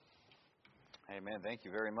Amen. Thank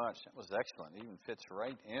you very much. That was excellent. It even fits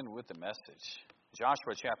right in with the message.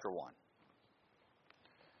 Joshua chapter 1.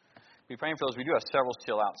 Be praying for those. We do have several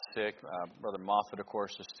still out sick. Brother Moffat, of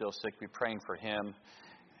course, is still sick. Be praying for him.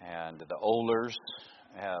 And the Ohlers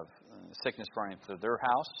have sickness running through their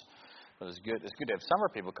house. But it's good to have summer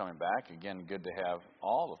people coming back. Again, good to have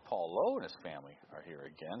all of Paul Lowe and his family are here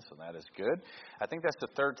again. So that is good. I think that's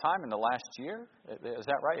the third time in the last year. Is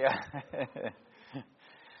that right? Yeah.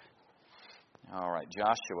 All right,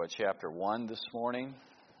 Joshua chapter 1 this morning.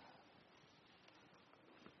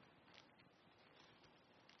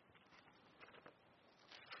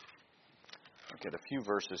 Look at a few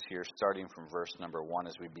verses here, starting from verse number 1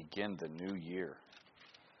 as we begin the new year.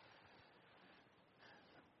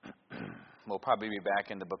 We'll probably be back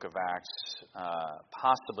in the book of Acts,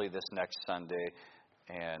 possibly this next Sunday,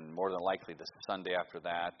 and more than likely the Sunday after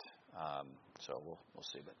that. So we'll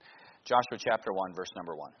see. But Joshua chapter 1, verse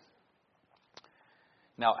number 1.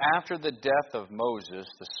 Now after the death of Moses,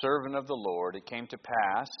 the servant of the Lord, it came to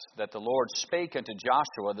pass that the Lord spake unto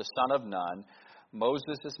Joshua, the son of Nun,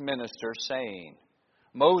 Moses' minister, saying,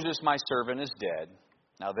 Moses my servant is dead.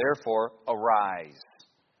 Now therefore arise,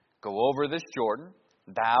 go over this Jordan,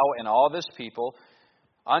 thou and all this people,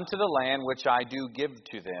 unto the land which I do give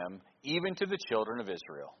to them, even to the children of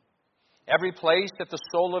Israel. Every place that the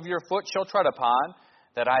sole of your foot shall tread upon,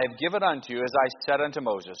 that I have given unto you, as I said unto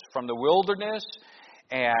Moses, from the wilderness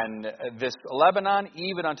and this Lebanon,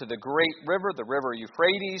 even unto the great river, the river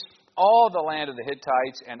Euphrates, all the land of the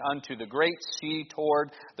Hittites, and unto the great sea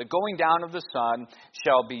toward the going down of the sun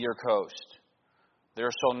shall be your coast. There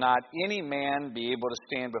shall not any man be able to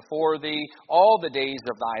stand before thee all the days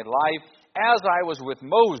of thy life. As I was with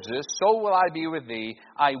Moses, so will I be with thee.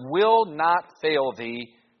 I will not fail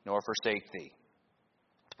thee, nor forsake thee.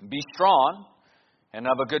 Be strong and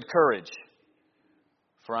of a good courage.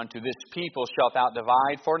 For unto this people shalt thou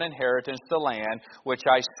divide for an inheritance the land which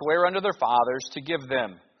I swear unto their fathers to give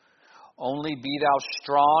them. Only be thou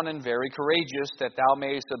strong and very courageous, that thou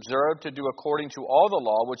mayest observe to do according to all the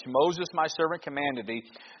law which Moses my servant commanded thee.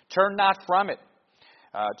 Turn not from it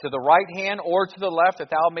to the right hand or to the left,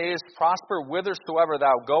 that thou mayest prosper whithersoever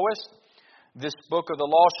thou goest. This book of the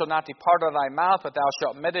law shall not depart out of thy mouth, but thou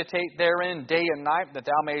shalt meditate therein day and night, that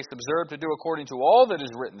thou mayest observe to do according to all that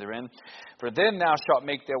is written therein. For then thou shalt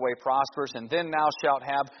make thy way prosperous, and then thou shalt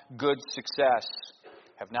have good success.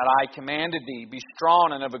 Have not I commanded thee? Be strong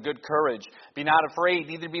and of a good courage. Be not afraid,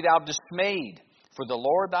 neither be thou dismayed. For the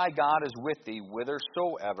Lord thy God is with thee,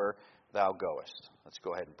 whithersoever thou goest. Let's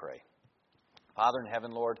go ahead and pray. Father in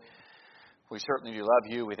heaven, Lord, we certainly do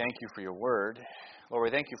love you. We thank you for your word. Lord,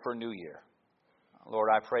 we thank you for a new year. Lord,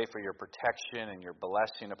 I pray for your protection and your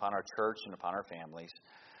blessing upon our church and upon our families.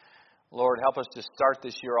 Lord, help us to start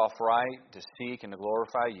this year off right, to seek and to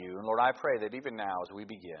glorify you. And Lord, I pray that even now as we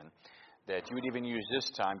begin, that you would even use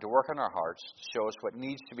this time to work on our hearts, to show us what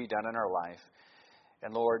needs to be done in our life.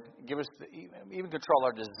 And Lord, give us, even control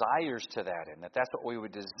our desires to that end, that that's what we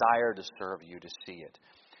would desire to serve you, to see it.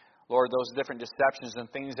 Lord, those different deceptions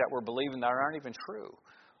and things that we're believing that aren't even true,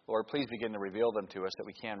 Lord, please begin to reveal them to us that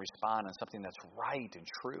we can respond on something that's right and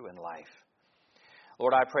true in life.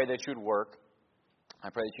 Lord, I pray that you'd work. I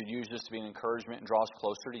pray that you'd use this to be an encouragement and draw us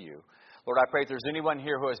closer to you. Lord, I pray if there's anyone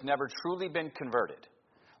here who has never truly been converted,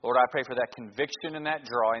 Lord, I pray for that conviction and that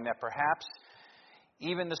drawing, that perhaps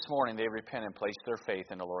even this morning they repent and place their faith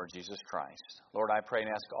in the Lord Jesus Christ. Lord, I pray and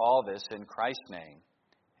ask all this in Christ's name.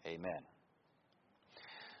 Amen.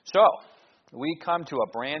 So, we come to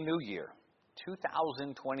a brand new year,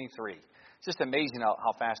 2023. It's just amazing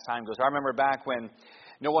how fast time goes. I remember back when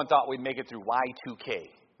no one thought we'd make it through Y2K.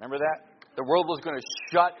 Remember that? The world was going to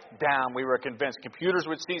shut down. We were convinced computers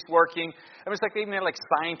would cease working. It was like they even had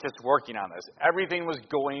scientists working on this. Everything was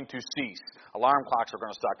going to cease. Alarm clocks were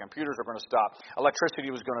going to stop. Computers were going to stop.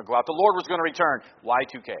 Electricity was going to go out. The Lord was going to return.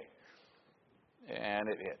 Y2K. And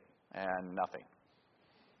it hit. And nothing.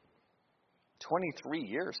 23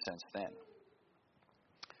 years since then.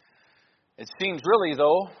 It seems really,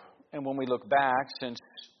 though, and when we look back since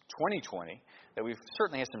 2020, that we've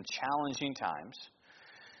certainly had some challenging times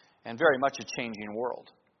and very much a changing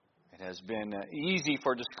world. It has been easy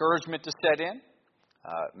for discouragement to set in.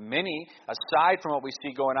 Many, aside from what we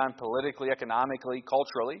see going on politically, economically,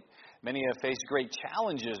 culturally, many have faced great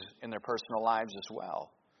challenges in their personal lives as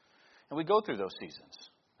well. And we go through those seasons.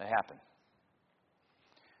 They happen.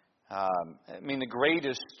 The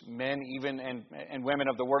greatest men even and women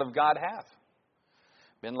of the Word of God have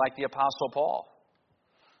been like the Apostle Paul.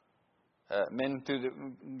 Men through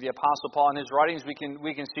the Apostle Paul and his writings, we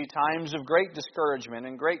can see times of great discouragement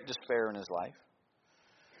and great despair in his life.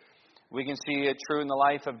 We can see it true in the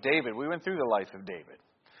life of David. We went through the life of David.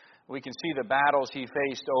 We can see the battles he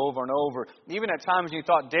faced over and over. Even at times when you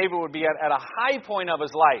thought David would be at a high point of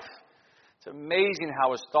his life. It's amazing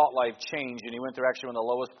how his thought life changed, and he went through actually one of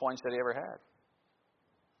the lowest points that he ever had.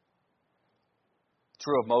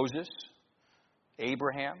 True of Moses,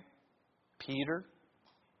 Abraham, Peter.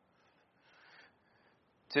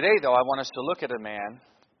 Today, though, I want us to look at a man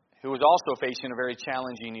who was also facing a very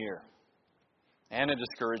challenging year and a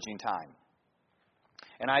discouraging time.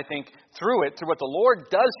 And I think through what the Lord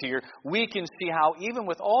does here, we can see how even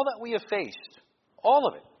with all that we have faced, all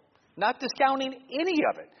of it, not discounting any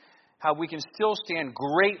of it, how we can still stand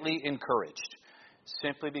greatly encouraged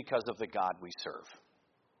simply because of the God we serve.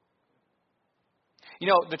 You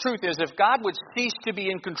know, the truth is, if God would cease to be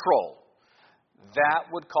in control, that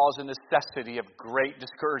would cause a necessity of great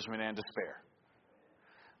discouragement and despair.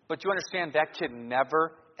 But you understand that can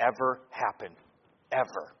never, ever happen.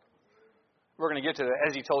 Ever. We're going to get to that.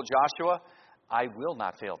 As he told Joshua, I will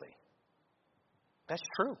not fail thee. That's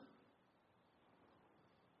true.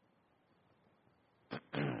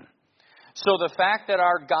 So the fact that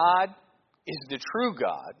our God is the true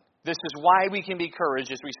God, this is why we can be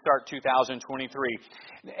encouraged as we start 2023.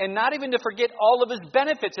 And not even to forget all of His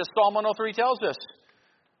benefits, as Psalm 103 tells us.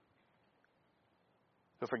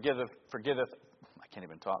 Who forgiveth, I can't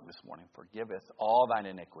even talk this morning, forgiveth all thine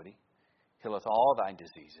iniquity, healeth all thy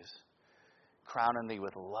diseases, crowning thee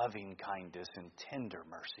with loving kindness and tender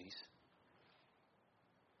mercies.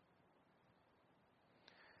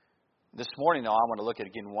 This morning, though, I want to look at,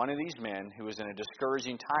 again, one of these men who was in a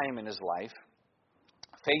discouraging time in his life,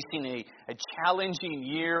 facing a challenging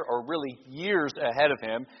year, or really years ahead of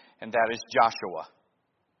him, and that is Joshua.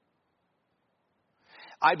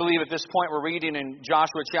 I believe at this point we're reading in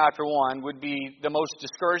Joshua chapter 1 would be the most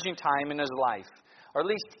discouraging time in his life, or at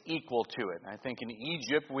least equal to it. I think in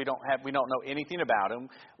Egypt we don't know anything about him.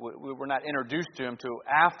 We're not introduced to him till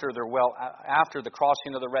after the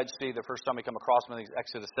crossing of the Red Sea. The first time we come across him, I think it's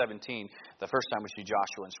Exodus 17. The first time we see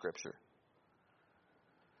Joshua in Scripture.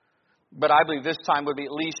 But I believe this time would be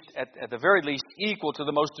at least, at the very least, equal to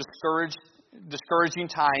the most discouraging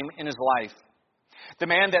time in his life. The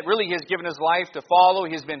man that really has given his life to follow,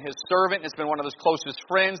 he has been his servant, has been one of his closest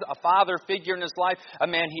friends, a father figure in his life, a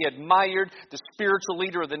man he admired, the spiritual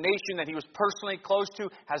leader of the nation that he was personally close to,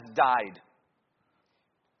 has died.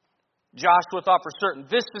 Joshua thought for certain,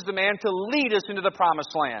 this is the man to lead us into the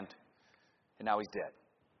promised land. And now he's dead.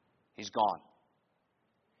 He's gone.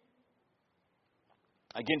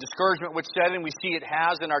 Again, discouragement would set in. We see it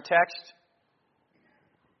has in our text.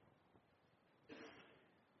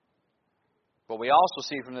 But we also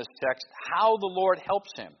see from this text how the Lord helps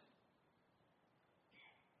him.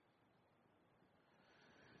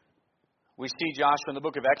 We see Joshua in the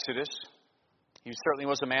book of Exodus. He certainly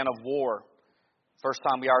was a man of war. First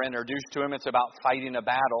time we are introduced to him, it's about fighting a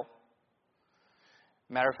battle.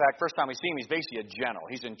 Matter of fact, first time we see him, he's basically a general.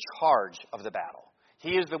 He's in charge of the battle.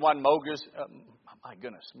 He is the one Moses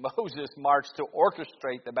marched to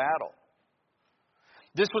orchestrate the battle.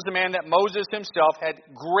 This was the man that Moses himself had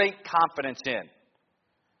great confidence in.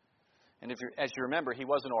 And as you remember, he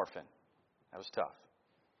was an orphan. That was tough.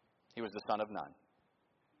 He was the son of none.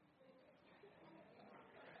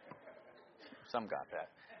 Some got that.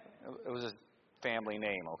 It was his family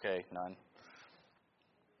name, okay? None.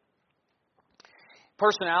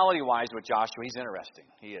 Personality-wise with Joshua, he's interesting.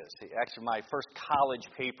 He is. Actually, my first college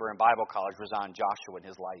paper in Bible college was on Joshua and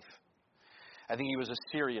his life. I think he was a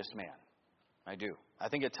serious man. I do. I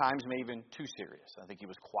think at times maybe even too serious. I think he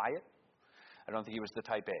was quiet. I don't think he was the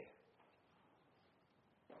type A.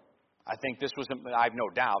 I think this was, I have no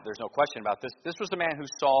doubt, there's no question about this. This was a man who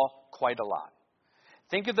saw quite a lot.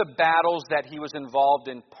 Think of the battles that he was involved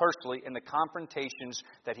in personally and the confrontations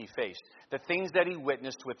that he faced. The things that he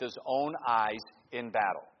witnessed with his own eyes in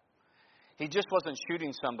battle. He just wasn't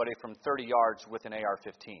shooting somebody from 30 yards with an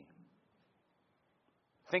AR-15.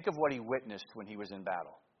 Think of what he witnessed when he was in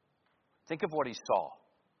battle. Think of what he saw,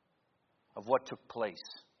 of what took place.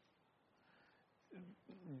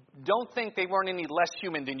 Don't think they weren't any less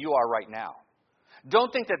human than you are right now.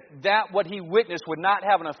 Don't think that what he witnessed would not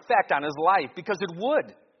have an effect on his life, because it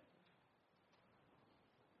would.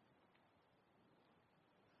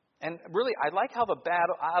 And really, I like how the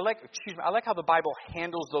Bible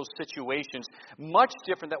handles those situations much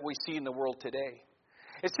different than we see in the world today.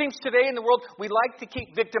 It seems today in the world we like to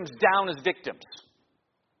keep victims down as victims,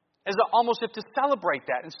 as almost if to celebrate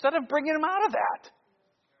that instead of bringing them out of that.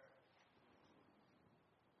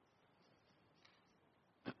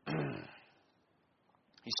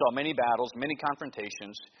 He saw many battles, many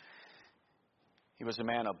confrontations. He was a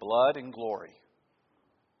man of blood and glory.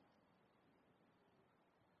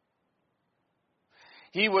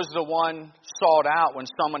 He was the one sought out when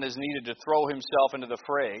someone is needed to throw himself into the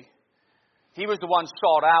fray. He was the one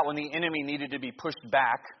sought out when the enemy needed to be pushed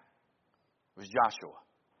back. It was Joshua.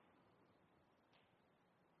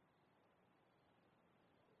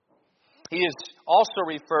 He is also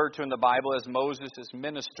referred to in the Bible as Moses'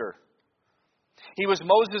 minister. He was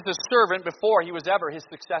Moses' servant before he was ever his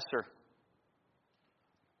successor.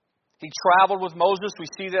 He traveled with Moses. We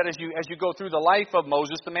see that as you go through the life of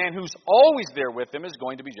Moses, the man who's always there with him is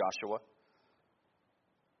going to be Joshua.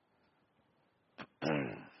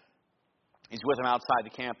 He's with him outside the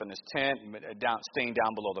camp in his tent, staying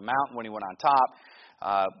down below the mountain when he went on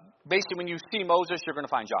top. Basically, when you see Moses, you're going to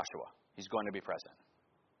find Joshua. He's going to be present.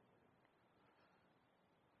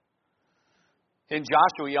 In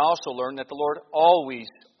Joshua, we also learn that the Lord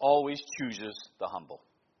always chooses the humble.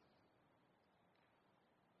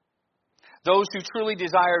 Those who truly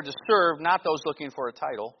desire to serve, not those looking for a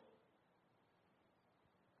title.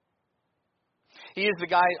 He is the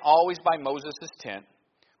guy always by Moses' tent,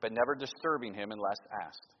 but never disturbing him unless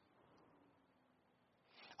asked.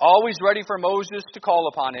 Always ready for Moses to call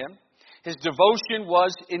upon him. His devotion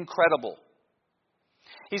was incredible.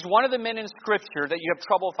 He's one of the men in Scripture that you have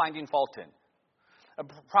trouble finding fault in.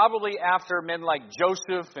 Probably after men like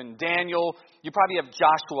Joseph and Daniel, you probably have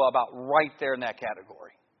Joshua about right there in that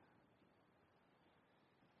category.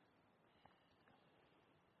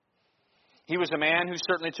 He was a man who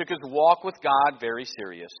certainly took his walk with God very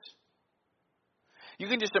serious. You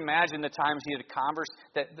can just imagine the times he had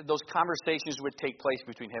that those conversations would take place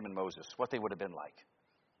between him and Moses, what they would have been like.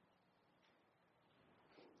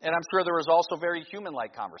 And I'm sure there was also very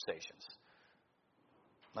human-like conversations.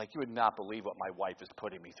 Like, you would not believe what my wife is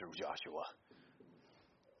putting me through, Joshua.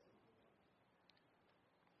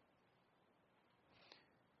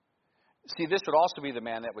 See, this would also be the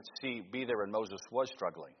man that would be there when Moses was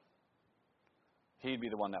struggling. He'd be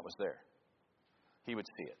the one that was there. He would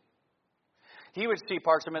see it. He would see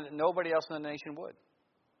parts of it that nobody else in the nation would.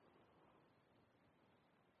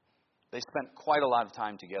 They spent quite a lot of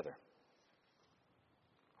time together.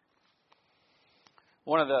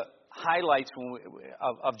 One of the highlights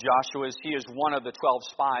of Joshua is he is one of the 12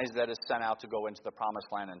 spies that is sent out to go into the promised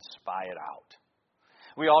land and spy it out.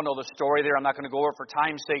 We all know the story there. I'm not going to go over it for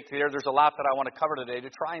time's sake there. There's a lot that I want to cover today to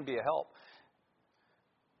try and be a help.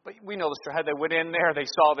 But we know the story. How they went in there, they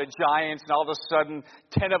saw the giants, and all of a sudden,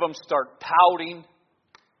 10 of them start pouting.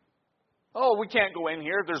 Oh, we can't go in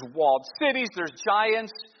here. There's walled cities. There's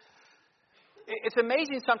giants. It's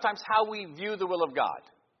amazing sometimes how we view the will of God.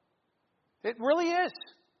 It really is.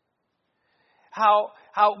 How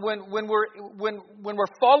when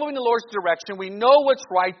we're following the Lord's direction, we know what's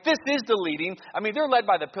right. This is the leading. I mean, they're led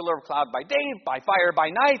by the pillar of cloud by day, by fire by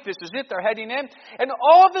night. This is it. They're heading in. And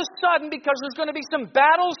all of a sudden, because there's going to be some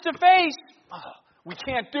battles to face, we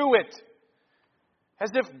can't do it.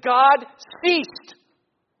 As if God ceased.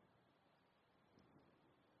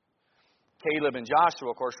 Caleb and Joshua,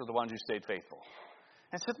 of course, were the ones who stayed faithful.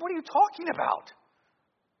 And said, what are you talking about?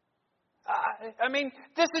 I mean,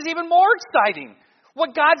 this is even more exciting.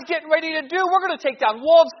 What God's getting ready to do, we're going to take down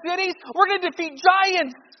walled cities. We're going to defeat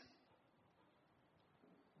giants.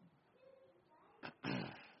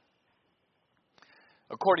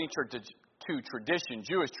 According to tradition,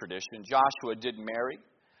 Jewish tradition, Joshua did marry.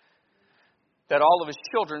 That all of his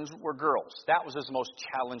children were girls. That was his most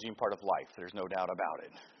challenging part of life. There's no doubt about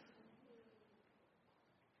it.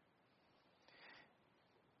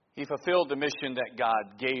 He fulfilled the mission that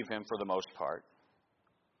God gave him for the most part.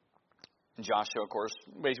 And Joshua, of course,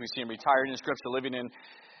 basically we see him retired in Scripture,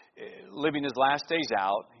 living his last days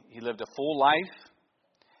out. He lived a full life,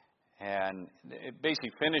 and it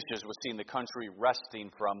basically finishes with seeing the country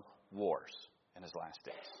resting from wars in his last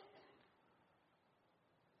days.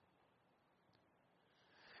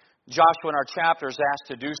 Joshua in our chapter is asked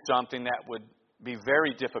to do something that would be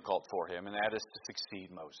very difficult for him, and that is to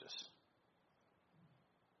succeed Moses.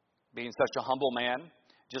 Being such a humble man,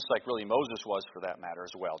 just like really Moses was for that matter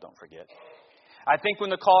as well, don't forget. I think when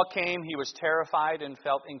the call came, he was terrified and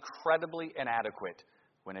felt incredibly inadequate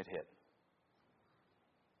when it hit.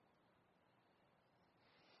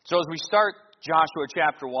 So as we start Joshua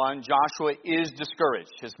chapter 1, Joshua is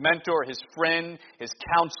discouraged. His mentor, his friend, his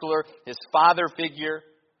counselor, his father figure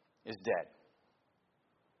is dead.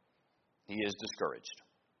 He is discouraged.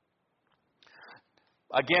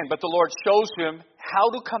 Again, but the Lord shows him how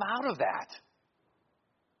to come out of that.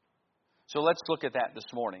 So let's look at that this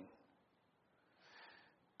morning.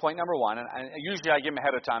 Point number one, and usually I give them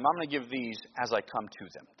ahead of time. I'm going to give these as I come to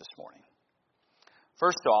them this morning.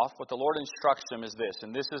 First off, what the Lord instructs him is this,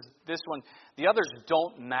 and this one. The others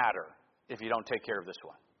don't matter if you don't take care of this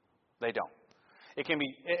one. They don't. It can be,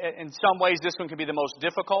 in some ways, this one can be the most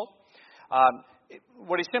difficult.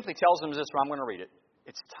 What he simply tells them is this, I'm going to read it.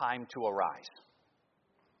 It's time to arise.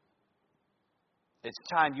 It's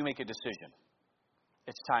time you make a decision.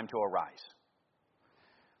 It's time to arise.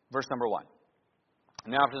 Verse number 1.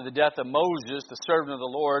 Now after the death of Moses, the servant of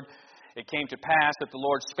the Lord, it came to pass that the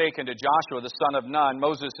Lord spake unto Joshua, the son of Nun,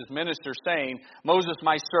 Moses' minister, saying, Moses,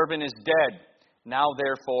 my servant, is dead. Now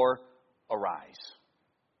therefore arise.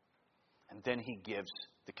 And then he gives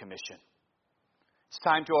the commission. It's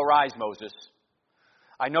time to arise, Moses.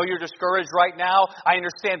 I know you're discouraged right now. I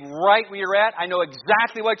understand right where you're at. I know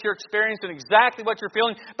exactly what you're experiencing, exactly what you're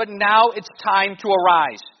feeling. But now it's time to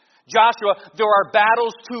arise. Joshua, there are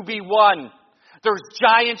battles to be won. There's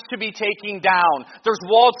giants to be taken down. There's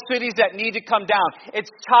walled cities that need to come down. It's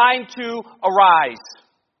time to arise.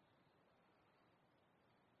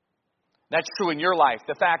 That's true in your life.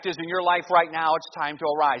 The fact is, in your life right now, it's time to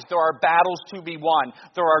arise. There are battles to be won.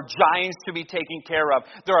 There are giants to be taken care of.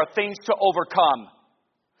 There are things to overcome.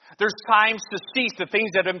 There's times to cease the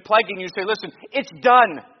things that have been plaguing you. Say, listen, it's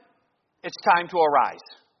done. It's time to arise.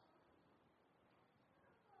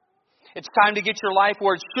 It's time to get your life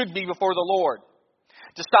where it should be before the Lord.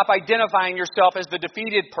 To stop identifying yourself as the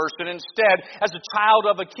defeated person, instead as a child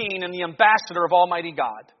of a king and the ambassador of Almighty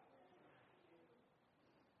God.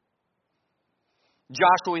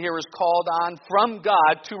 Joshua here is called on from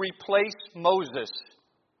God to replace Moses.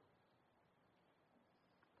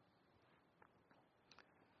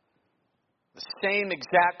 The same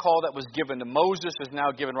exact call that was given to Moses is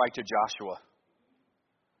now given right to Joshua.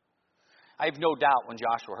 I have no doubt when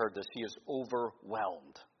Joshua heard this, he is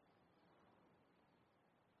overwhelmed.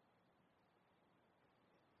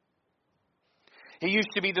 He used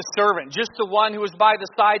to be the servant, just the one who was by the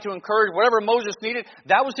side to encourage whatever Moses needed.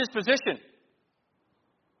 That was his position.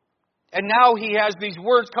 And now he has these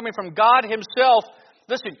words coming from God himself.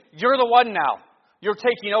 Listen, you're the one now. You're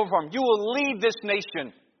taking over for him. You will lead this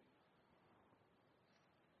nation.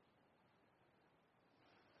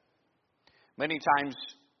 Many times,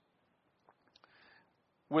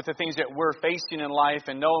 with the things that we're facing in life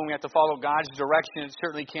and knowing we have to follow God's direction, it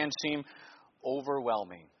certainly can seem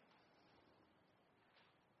overwhelming.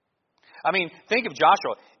 I mean, think of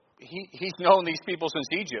Joshua. He's known these people since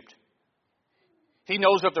Egypt. He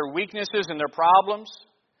knows of their weaknesses and their problems.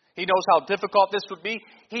 He knows how difficult this would be.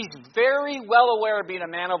 He's very well aware of being a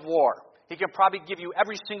man of war. He can probably give you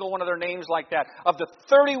every single one of their names like that. Of the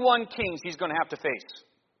 31 kings he's going to have to face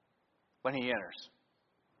when he enters.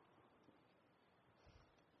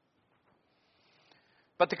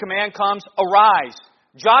 But the command comes, arise.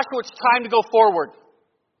 Joshua, it's time to go forward.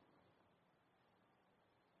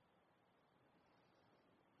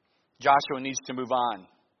 Joshua needs to move on.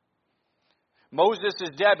 Moses is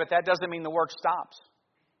dead, but that doesn't mean the work stops.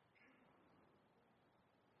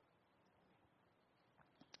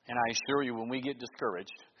 And I assure you, when we get discouraged,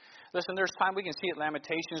 listen, there's time we can see it in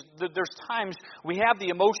Lamentations. There's times we have the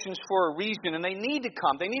emotions for a reason, and they need to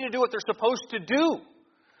come. They need to do what they're supposed to do.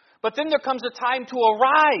 But then there comes a time to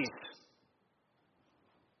arise.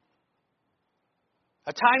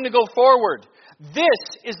 A time to go forward.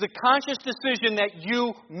 This is the conscious decision that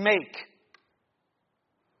you make.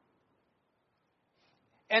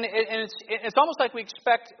 And it's almost like we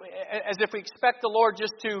expect, as if we expect the Lord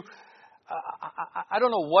just to, I don't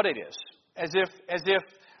know what it is. As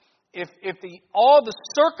if all the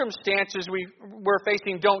circumstances we're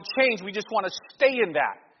facing don't change, we just want to stay in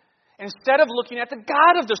that. Instead of looking at the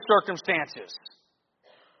God of the circumstances.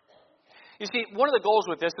 You see, one of the goals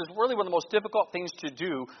with this is really one of the most difficult things to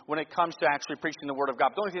do when it comes to actually preaching the Word of God.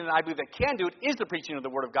 The only thing that I believe that can do it is the preaching of the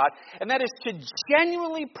Word of God, and that is to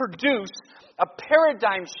genuinely produce a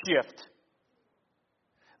paradigm shift.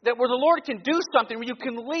 That where the Lord can do something, where you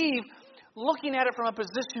can leave looking at it from a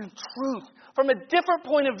position of truth, from a different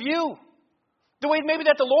point of view. The way maybe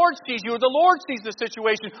that the Lord sees you, or the Lord sees the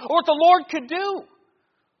situation, or what the Lord could do.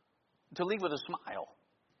 To leave with a smile,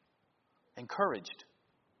 encouraged.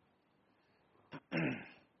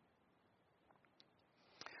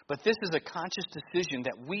 But this is a conscious decision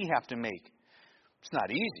that we have to make. It's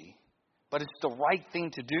not easy, but it's the right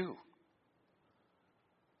thing to do.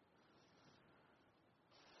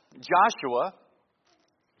 Joshua,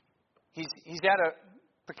 he's at a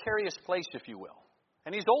precarious place, if you will.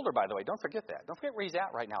 And he's older, by the way. Don't forget that. Don't forget where he's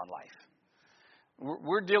at right now in life.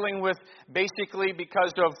 We're dealing with, basically,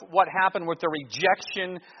 because of what happened with the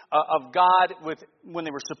rejection of God when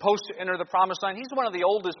they were supposed to enter the promised land. He's one of the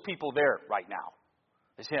oldest people there right now,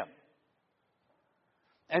 is him.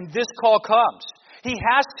 And this call comes. He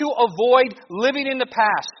has to avoid living in the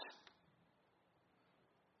past.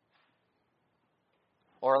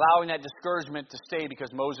 or allowing that discouragement to stay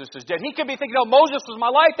because Moses is dead. He could be thinking, Moses was my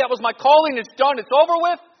life. That was my calling. It's done. It's over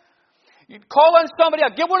with. You call on somebody.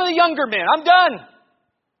 I'll get one of the younger men. I'm done.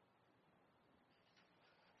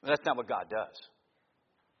 But that's not what God does.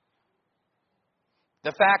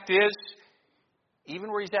 The fact is,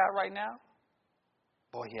 even where he's at right now,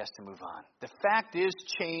 boy, he has to move on. The fact is,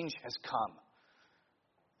 change has come.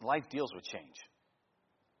 Life deals with change.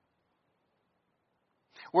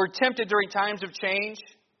 We're tempted during times of change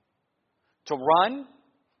to run,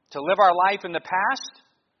 to live our life in the past,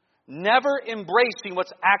 never embracing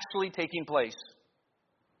what's actually taking place.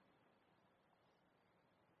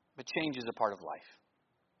 But change is a part of life.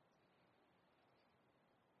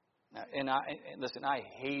 Listen, I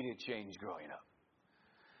hated change growing up.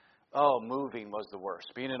 Oh, moving was the worst.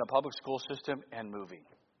 Being in a public school system and moving.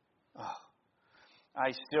 Oh.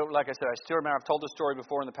 I still remember, I've told this story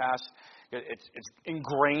before in the past. It's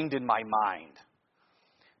ingrained in my mind.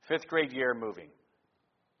 5th grade year moving.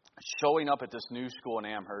 Showing up at this new school in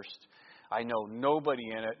Amherst. I know nobody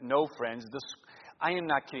in it, no friends. I am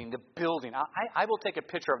not kidding. The building. I will take a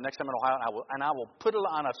picture of it next time in Ohio, and I will put it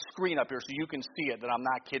on a screen up here so you can see it, that I'm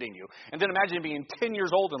not kidding you. And then imagine being 10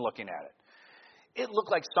 years old and looking at it. It looked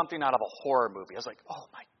like something out of a horror movie. I was like, oh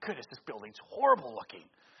my goodness, this building's horrible looking.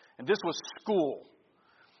 And this was school.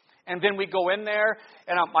 And then we go in there,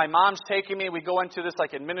 and my mom's taking me. We go into this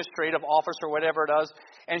like administrative office or whatever it is,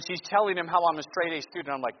 and she's telling him how I'm a straight A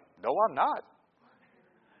student. I'm like, no, I'm not.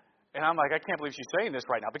 And I'm like, I can't believe she's saying this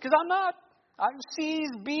right now, because I'm not. I'm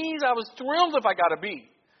C's, B's. I was thrilled if I got a B.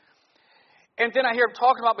 And then I hear him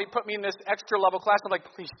talking about put me in this extra level class. I'm like,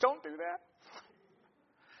 please don't do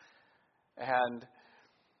that.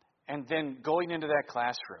 And then going into that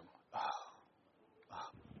classroom,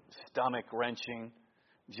 stomach wrenching.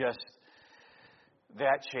 Just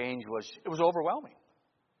that change was overwhelming.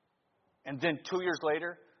 And then 2 years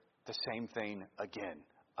later, the same thing again.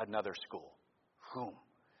 Another school. Boom.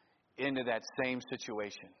 Into that same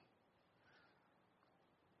situation.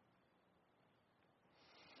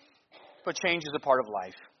 But change is a part of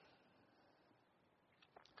life.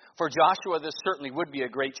 For Joshua, this certainly would be a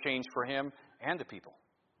great change for him and the people.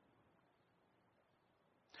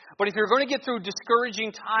 But if you're going to get through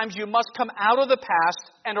discouraging times, you must come out of the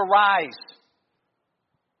past and arise.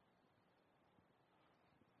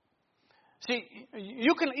 See,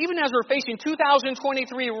 you can, even as we're facing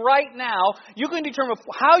 2023 right now, you can determine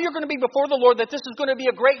how you're going to be before the Lord, that this is going to be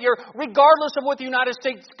a great year, regardless of what the United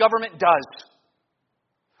States government does.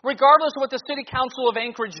 Regardless of what the City Council of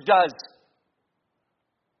Anchorage does.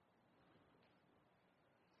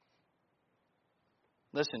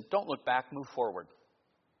 Listen, don't look back, move forward.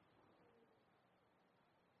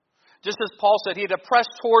 Just as Paul said, he had to press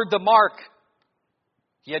toward the mark.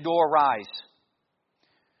 He had to arise.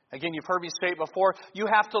 Again, you've heard me say it before. You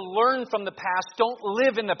have to learn from the past. Don't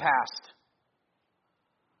live in the past.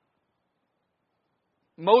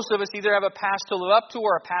 Most of us either have a past to live up to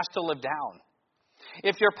or a past to live down.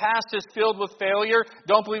 If your past is filled with failure,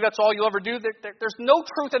 don't believe that's all you'll ever do. There's no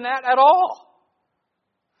truth in that at all.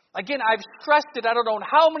 Again, I've stressed it, I don't know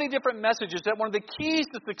how many different messages, that one of the keys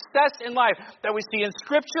to success in life that we see in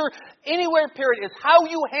Scripture, anywhere, period, is how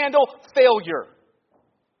you handle failure.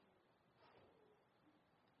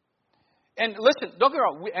 And listen, don't get me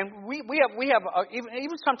wrong, we have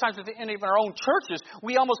even sometimes within even our own churches,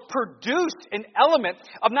 we almost produce an element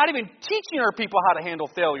of not even teaching our people how to handle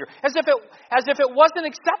failure, as if it wasn't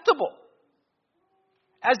acceptable.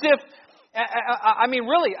 As if,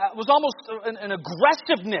 really, it was almost an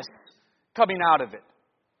aggressiveness coming out of it.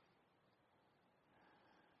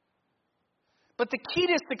 But the key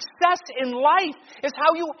to success in life is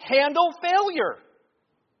how you handle failure.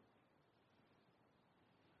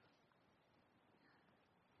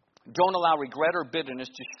 Don't allow regret or bitterness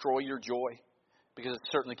to destroy your joy, because it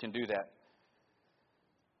certainly can do that.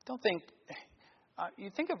 You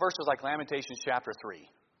think of verses like Lamentations chapter 3,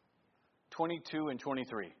 22 and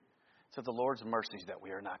 23. It's of the Lord's mercies that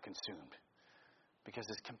we are not consumed, because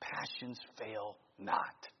His compassions fail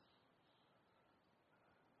not.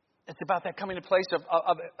 It's about that coming to place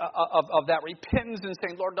of that repentance and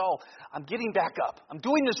saying, Lord, no, I'm getting back up. I'm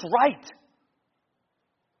doing this right.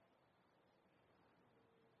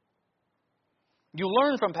 You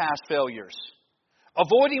learn from past failures,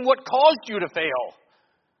 avoiding what caused you to fail.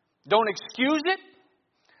 Don't excuse it.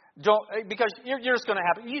 Because you're just going to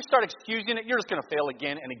happen. You start excusing it, you're just going to fail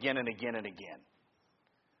again and again and again and again.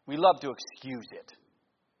 We love to excuse it.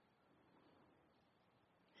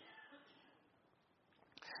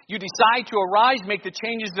 You decide to arise, make the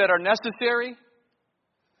changes that are necessary,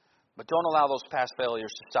 but don't allow those past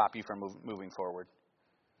failures to stop you from moving forward.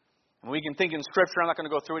 And we can think in Scripture, I'm not going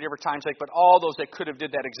to go through it every time's sake, but all those that could have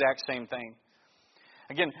did that exact same thing.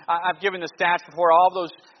 Again, I've given the stats before, all those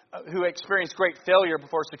who experienced great failure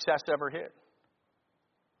before success ever hit.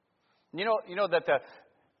 You know that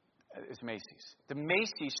it's Macy's. The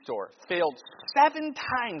Macy's store failed 7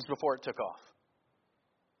 times before it took off.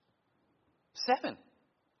 7.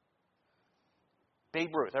 Babe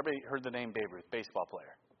Ruth. Everybody heard the name Babe Ruth, baseball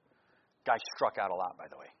player. Guy struck out a lot, by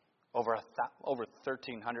the way. Over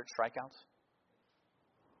 1,300 strikeouts.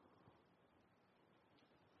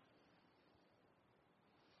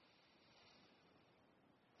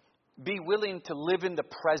 Be willing to live in the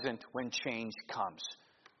present when change comes.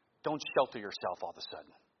 Don't shelter yourself all of a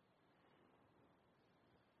sudden.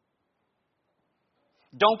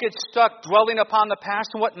 Don't get stuck dwelling upon the past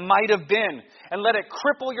and what might have been, and let it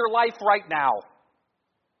cripple your life right now.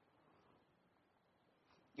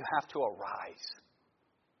 You have to arise.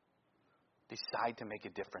 Decide to make a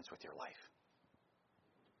difference with your life.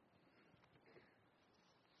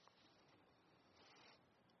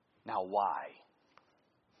 Now, why?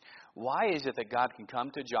 Why is it that God can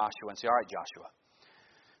come to Joshua and say, all right, Joshua,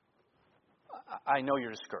 I know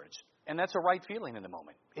you're discouraged. And that's a right feeling in the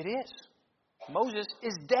moment. It is. Moses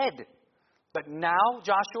is dead. But now,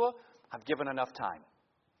 Joshua, I've given enough time.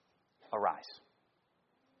 Arise.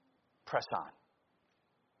 Press on.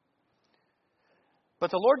 But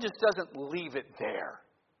the Lord just doesn't leave it there.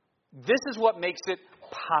 This is what makes it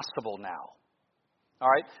possible now. All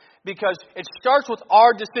right? Because it starts with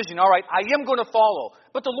our decision. All right, I am going to follow.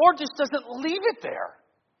 But the Lord just doesn't leave it there.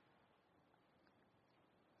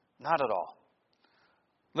 Not at all.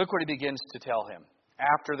 Look what he begins to tell him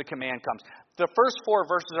after the command comes. The first 4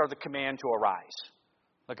 verses are the command to arise.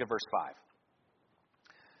 Look at verse 5.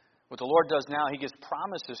 What the Lord does now, he gives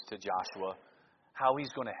promises to Joshua how he's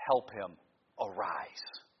going to help him arise.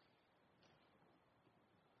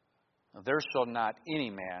 Now, there shall not any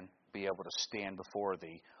man be able to stand before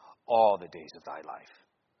thee all the days of thy life.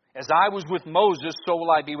 As I was with Moses, so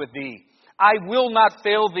will I be with thee. I will not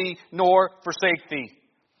fail thee nor forsake thee.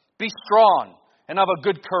 Be strong and of a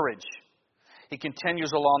good courage. He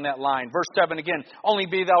continues along that line. Verse 7 again. Only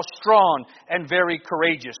be thou strong and very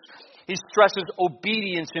courageous. He stresses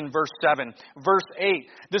obedience in verse 7. Verse 8.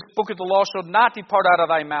 This book of the law shall not depart out of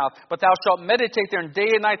thy mouth, but thou shalt meditate therein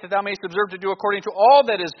day and night, that thou mayest observe to do according to all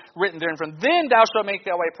that is written therein. From then thou shalt make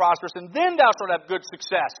thy way prosperous, and then thou shalt have good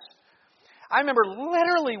success. I remember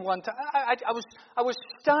literally one time, I was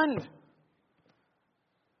stunned.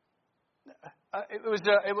 It was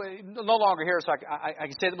no longer here, so I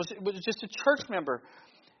can say it was just a church member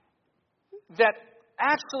that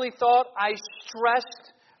actually thought I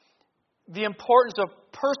stressed the importance of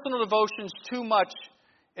personal devotions too much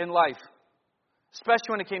in life, especially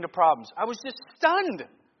when it came to problems. I was just stunned.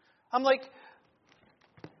 I'm like,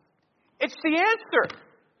 it's the answer.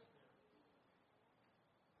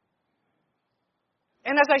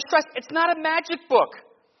 And as I stressed, it's not a magic book.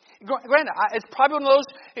 Granted, it's probably one of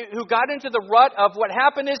those who got into the rut of what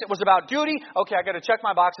happened is it was about duty. Okay, I got to check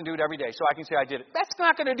my box and do it every day so I can say I did it. That's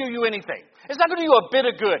not going to do you anything. It's not going to do you a bit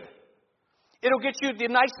of good. It'll get you the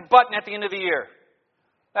nice button at the end of the year.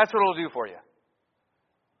 That's what it'll do for you.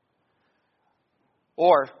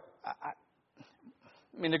 Or,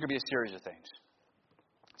 there could be a series of things.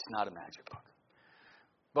 It's not a magic book.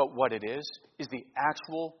 But what it is the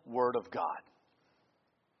actual Word of God.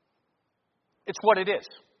 It's what it is.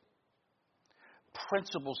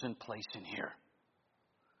 Principles in place in here.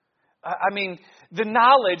 The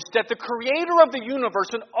knowledge that the Creator of the universe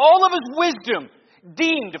and all of His wisdom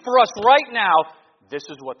deemed for us right now, this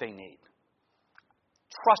is what they need.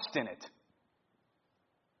 Trust in it.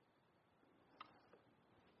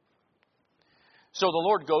 So the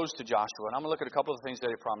Lord goes to Joshua, and I'm going to look at a couple of things that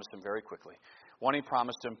He promised him very quickly. One, He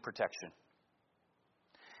promised him protection.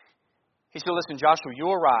 He said, listen, Joshua, you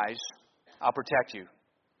arise, I'll protect you.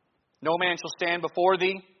 No man shall stand before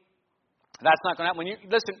thee. That's not going to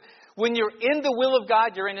happen. When you're in the will of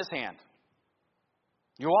God, you're in His hand.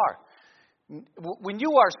 You are. When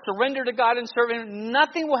you are surrendered to God and serving Him,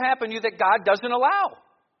 nothing will happen to you that God doesn't allow.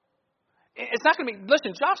 It's not going to be,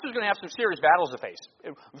 Joshua's going to have some serious battles to face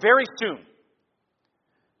very soon.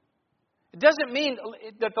 It doesn't mean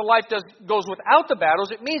that the life goes without the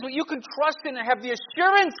battles. It means what you can trust in and have the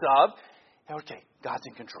assurance of, okay, God's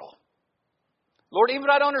in control. Lord, even if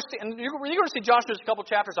I don't understand, and you're going to see Joshua's a couple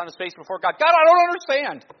chapters on his face before God. God, I don't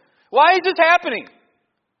understand. Why is this happening?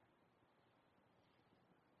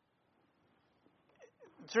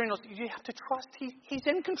 You have to trust He's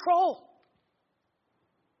in control.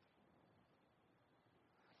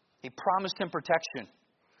 He promised him protection.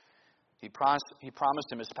 He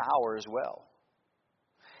promised him His power as well.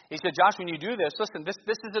 He said, Joshua, when you do this, listen, this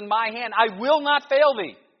is in my hand. I will not fail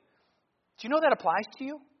thee. Do you know that applies to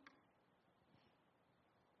you?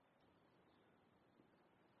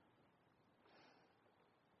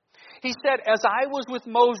 He said, as I was with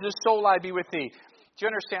Moses, so will I be with thee. Do you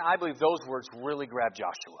understand? I believe those words really grabbed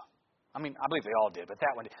Joshua. I mean, I believe they all did, but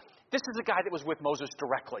that one did. This is a guy that was with Moses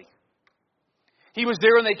directly. He was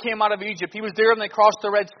there when they came out of Egypt. He was there when they crossed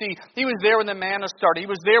the Red Sea. He was there when the manna started. He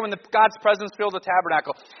was there when God's presence filled the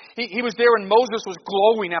tabernacle. He was there when Moses was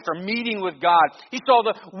glowing after meeting with God. He saw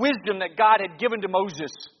the wisdom that God had given to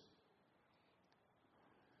Moses.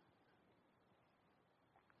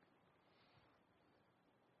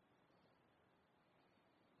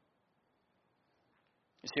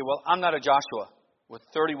 You say, well, I'm not a Joshua with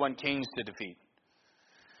 31 kings to defeat.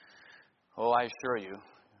 Oh, I assure you,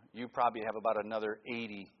 you probably have about another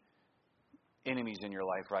 80 enemies in your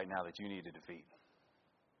life right now that you need to defeat.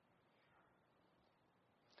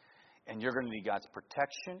 And you're going to need God's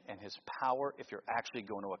protection and His power if you're actually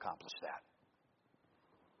going to accomplish that.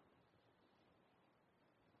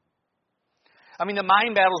 I mean, the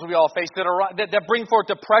mind battles we all face that bring forth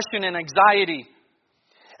depression and anxiety.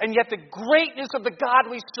 And yet the greatness of the God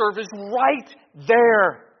we serve is right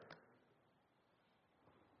there.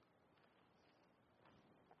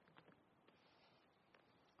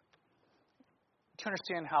 Do you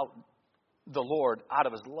understand how the Lord, out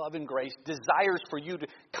of His love and grace, desires for you to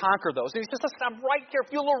conquer those? And He says, listen, I'm right here.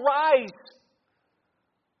 If you'll arise,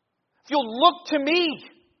 if you'll look to me,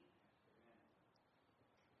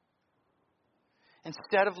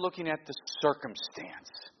 instead of looking at the circumstance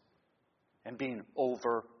and being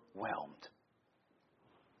overwhelmed.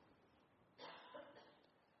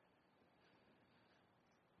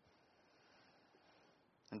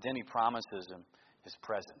 And then He promises him His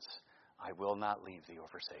presence. I will not leave thee or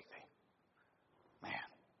forsake thee. Man.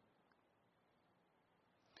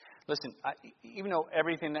 Listen, even though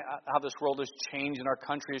everything, how this world has changed and our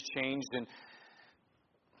country has changed, and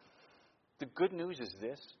the good news is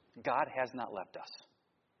this: God has not left us.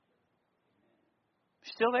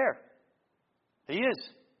 He's still there. He is.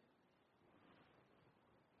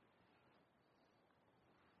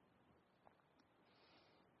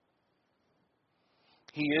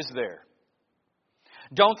 He is there.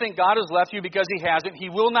 Don't think God has left you because He hasn't. He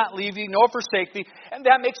will not leave you nor forsake thee. And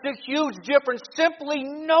that makes a huge difference, simply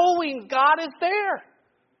knowing God is there.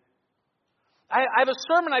 I have a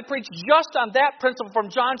sermon I preach just on that principle from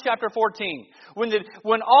John chapter 14.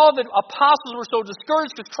 When all the apostles were so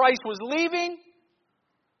discouraged because Christ was leaving,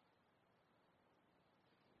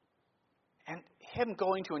 and Him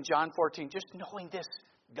going to in John 14, just knowing this,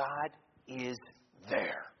 God is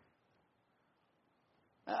there.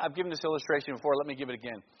 I've given this illustration before. Let me give it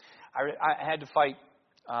again. I had to fight.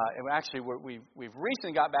 Actually, we've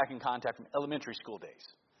recently got back in contact from elementary school days.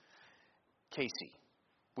 Casey.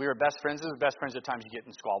 We were best friends. This is best friends at times you get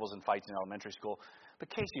in squabbles and fights in elementary school. But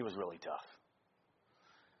Casey was really tough.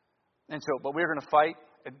 And so, but we were going to fight,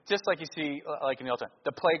 just like you see, like in the old time,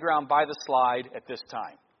 the playground by the slide at this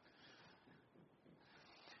time.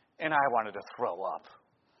 And I wanted to throw up.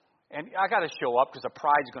 And I got to show up because the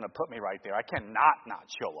pride's going to put me right there. I cannot not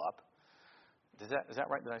show up. Is that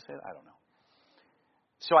right? Did I say that? I don't know.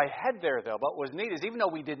 So I head there, though. But what was neat is even though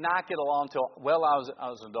we did not get along until well I was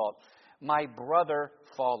an adult, my brother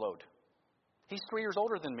followed. He's 3 years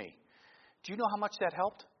older than me. Do you know how much that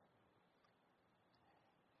helped?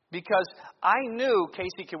 Because I knew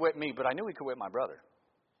Casey could whip me, but I knew he could whip my brother.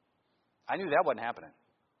 I knew that wasn't happening.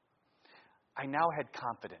 I now had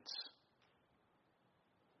confidence.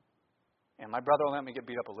 And my brother let me get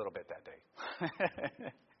beat up a little bit that day.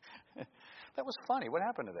 That was funny. What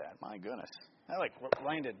happened to that? My goodness. That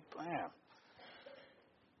landed, bam.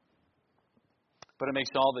 But it makes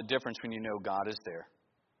all the difference when you know God is there.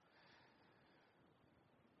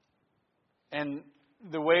 And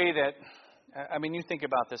the way that, you think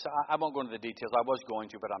about this. I won't go into the details. I was going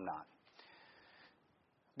to, but I'm not.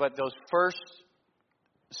 But those first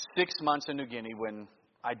 6 months in New Guinea when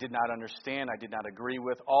I did not understand, I did not agree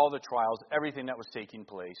with all the trials, everything that was taking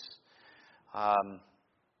place.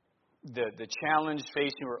 The challenge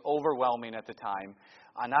facing were overwhelming at the time.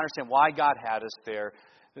 I understand why God had us there.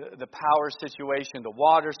 The power situation, the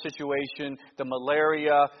water situation, the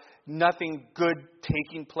malaria, nothing good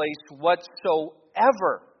taking place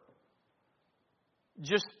whatsoever.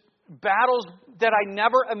 Just battles that I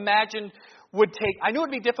never imagined would take. I knew it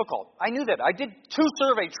would be difficult. I knew that. I did 2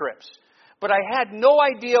 survey trips. But I had no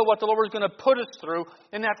idea what the Lord was going to put us through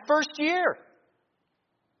in that first year.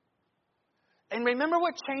 And remember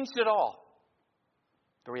what changed it all?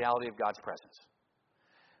 The reality of God's presence.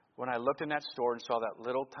 When I looked in that store and saw that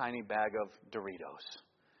little tiny bag of Doritos,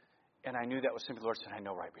 And I knew that was simply the Lord saying, I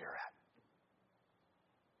know right where you're at.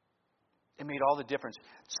 It made all the difference.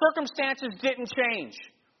 Circumstances didn't change.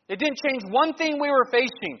 It didn't change one thing we were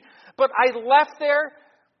facing. But I left there,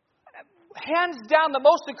 hands down, the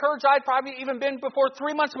most encouraged I'd probably even been before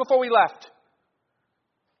 3 months before we left.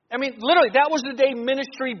 I mean, literally, that was the day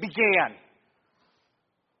ministry began.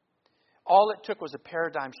 All it took was a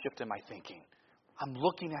paradigm shift in my thinking. I'm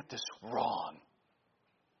looking at this wrong.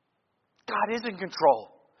 God is in control.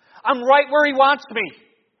 I'm right where He wants me.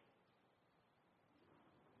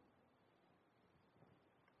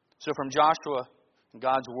 So from Joshua,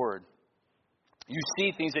 God's Word, you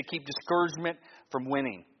see things that keep discouragement from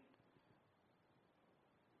winning.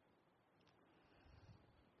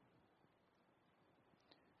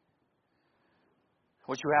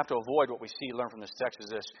 What you have to avoid, what we see, learn from this text is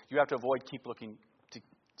this. You have to avoid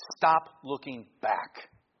stop looking back.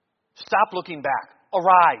 Stop looking back.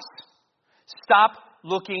 Arise. Stop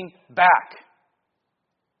looking back.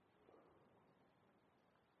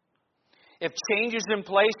 If change is in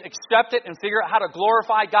place, accept it and figure out how to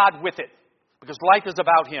glorify God with it. Because life is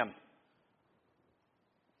about Him.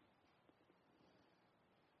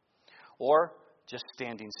 Or just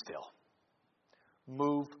standing still.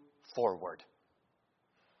 Move forward.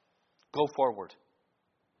 Go forward.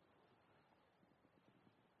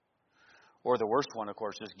 Or the worst one, of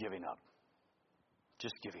course, is giving up.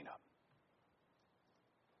 Just giving up.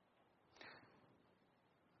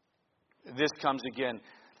 This comes again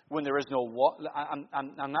when there is no walk. I'm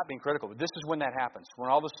not being critical, but this is when that happens. When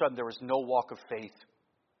all of a sudden there is no walk of faith.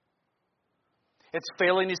 It's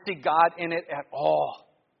failing to see God in it at all.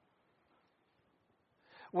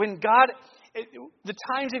 When the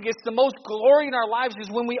times it gets the most glory in our lives is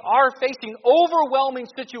when we are facing overwhelming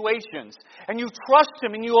situations and you trust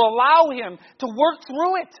Him and you allow Him to work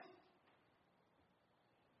through it.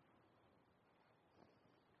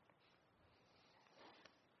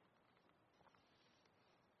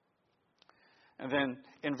 And then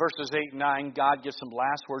in verses 8 and 9, God gives some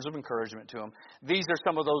last words of encouragement to him. These are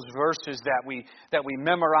some of those verses that we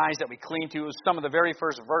memorize, that we cling to. It was some of the very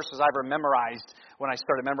first verses I ever memorized when I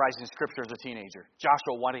started memorizing Scripture as a teenager.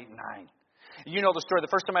 Joshua 1, 8, and 9. You know the story. The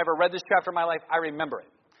first time I ever read this chapter in my life, I remember it.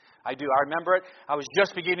 I do. I remember it. I was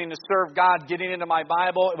just beginning to serve God, getting into my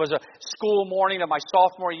Bible. It was a school morning of my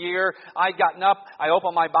sophomore year. I'd gotten up. I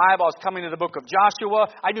opened my Bible. I was coming to the book of Joshua.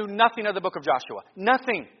 I knew nothing of the book of Joshua.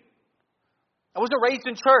 Nothing. I wasn't raised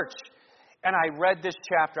in church. And I read this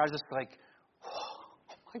chapter. I was just like, oh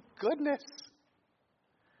my goodness.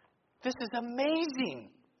 This is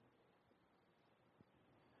amazing.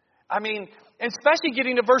 I mean, especially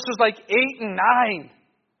getting to verses like 8 and 9.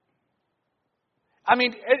 I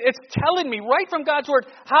mean, it's telling me right from God's Word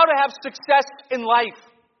how to have success in life.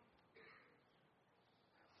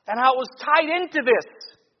 And how it was tied into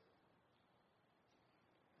this.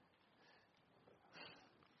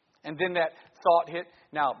 And then that thought hit,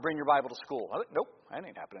 now bring your Bible to school. Nope, that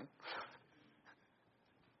ain't happening.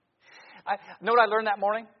 Know what I learned that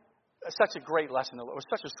morning? Such a great lesson. It was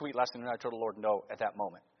such a sweet lesson, and I told the Lord no at that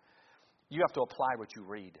moment. You have to apply what you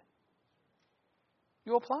read.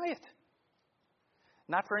 You apply it.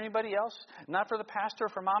 Not for anybody else, not for the pastor,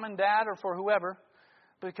 for mom and dad, or for whoever,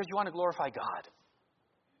 but because you want to glorify God.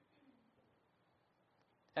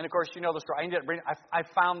 And of course, you know the story. I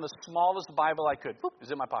found the smallest Bible I could. Boop, it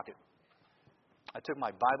was in my pocket. I took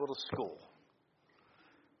my Bible to school.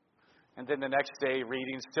 And then the next day,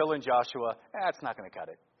 reading, still in Joshua, that's not going to cut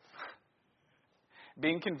it.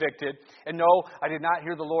 Being convicted. And no, I did not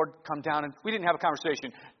hear the Lord come down. And we didn't have a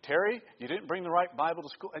conversation. Terry, you didn't bring the right Bible to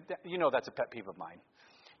school. You know that's a pet peeve of mine.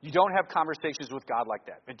 You don't have conversations with God like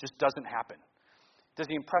that. It just doesn't happen. Does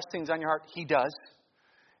He impress things on your heart? He does.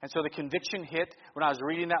 And so the conviction hit when I was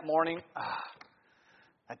reading that morning.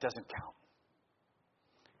 That doesn't count.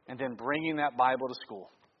 And then bringing that Bible to school.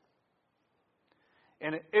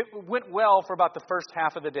 And it went well for about the first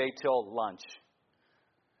half of the day till lunch.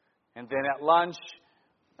 And then at lunch,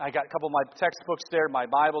 I got a couple of my textbooks there, my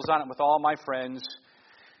Bible's on it with all my friends.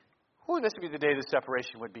 This would be the day the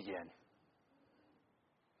separation would begin.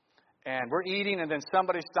 And we're eating, and then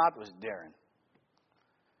somebody stopped. It was Darren.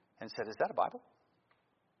 And said, "Is that a Bible?"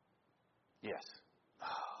 Yes.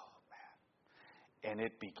 Oh, man. And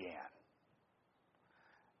it began.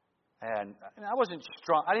 And I wasn't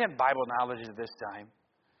strong. I didn't have Bible knowledge at this time.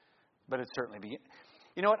 But it certainly began.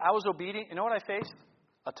 You know what? I was obedient. You know what I faced?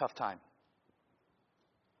 A tough time.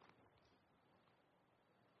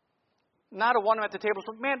 Not a one at the table.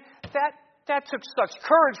 Man, that took such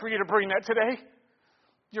courage for you to bring that today.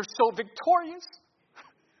 You're so victorious.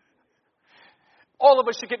 All of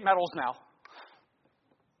us should get medals now.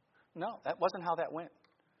 No, that wasn't how that went.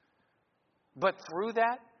 But through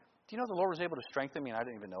that, do you know the Lord was able to strengthen me and I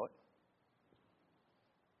didn't even know it?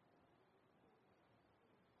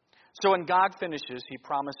 So when God finishes, He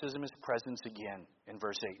promises him His presence again in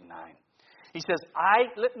verse 8 and 9. He says,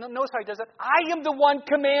 notice how He does that? I am the one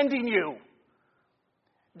commanding you.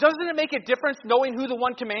 Doesn't it make a difference knowing who the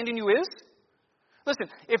one commanding you is? Listen,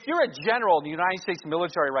 if you're a general in the United States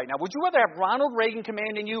military right now, would you rather have Ronald Reagan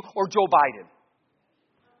commanding you or Joe Biden?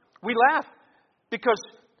 We laugh because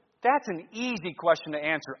that's an easy question to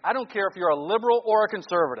answer. I don't care if you're a liberal or a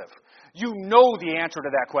conservative. You know the answer to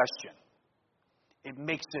that question. It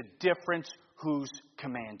makes a difference who's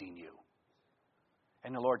commanding you.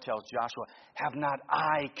 And the Lord tells Joshua, have not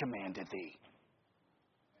I commanded thee?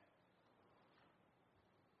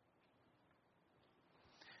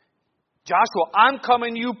 Joshua, I'm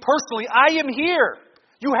coming to you personally. I am here.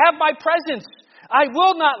 You have my presence. I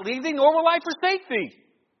will not leave thee, nor will I forsake thee.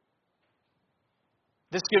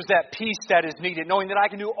 This gives that peace that is needed, knowing that I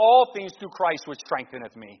can do all things through Christ, which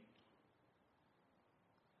strengtheneth me.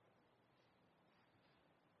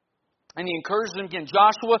 And He encourages them again,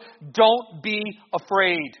 Joshua, don't be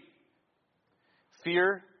afraid.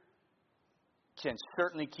 Fear can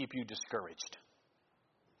certainly keep you discouraged.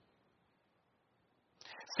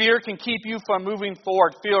 Fear can keep you from moving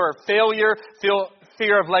forward. Fear of failure,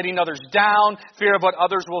 fear of letting others down, fear of what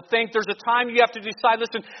others will think. There's a time you have to decide,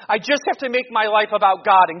 listen, I just have to make my life about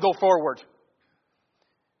God and go forward.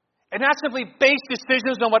 And not simply base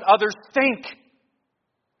decisions on what others think.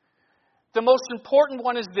 The most important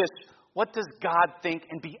one is this. What does God think?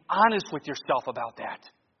 And be honest with yourself about that.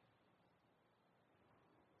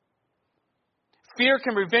 Fear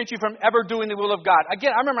can prevent you from ever doing the will of God.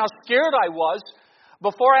 Again, I remember how scared I was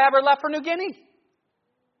before I ever left for New Guinea.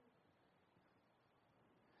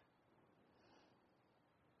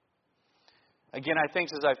 Again, I think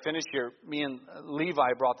as I finish here, me and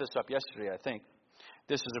Levi brought this up yesterday, I think.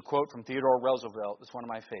 This is a quote from Theodore Roosevelt. It's one of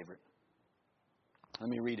my favorite. Let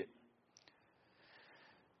me read it.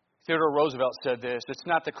 Theodore Roosevelt said this, it's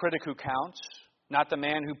not the critic who counts, not the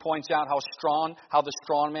man who points out how the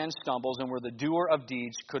strong man stumbles and where the doer of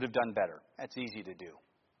deeds could have done better. That's easy to do.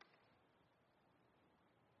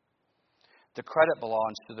 The credit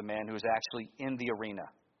belongs to the man who is actually in the arena,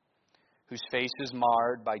 whose face is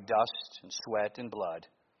marred by dust and sweat and blood,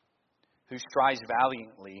 who strives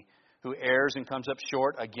valiantly, who errs and comes up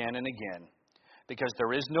short again and again, because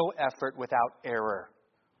there is no effort without error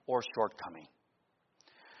or shortcoming.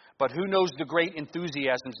 But who knows the great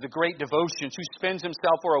enthusiasms, the great devotions, who spends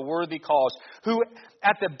himself for a worthy cause, who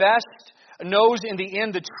at the best knows in the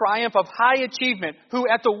end the triumph of high achievement, who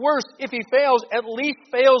at the worst, if he fails, at least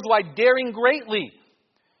fails while daring greatly,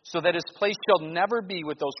 so that his place shall never be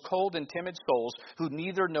with those cold and timid souls who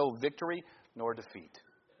neither know victory nor defeat.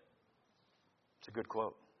 It's a good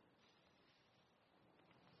quote.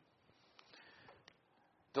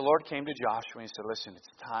 The Lord came to Joshua and he said, listen, it's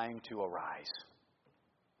time to arise.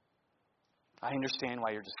 I understand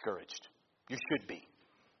why you're discouraged. You should be.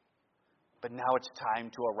 But now it's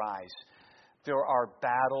time to arise. There are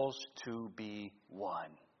battles to be won.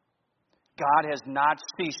 God has not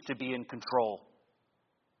ceased to be in control.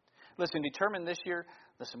 Listen, determine this year,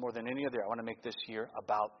 more than any other, I want to make this year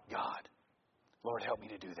about God. Lord, help me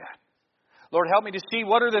to do that. Lord, help me to see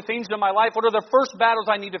what are the things in my life, what are the first battles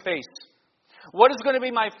I need to face. What is going to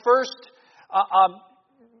be my first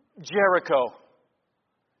Jericho?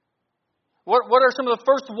 What are some of the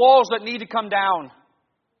first walls that need to come down?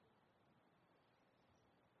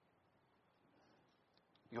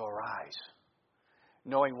 You arise.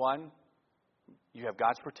 Knowing one, you have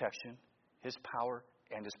God's protection, His power,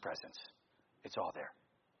 and His presence. It's all there.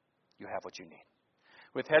 You have what you need.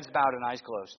 With heads bowed and eyes closed.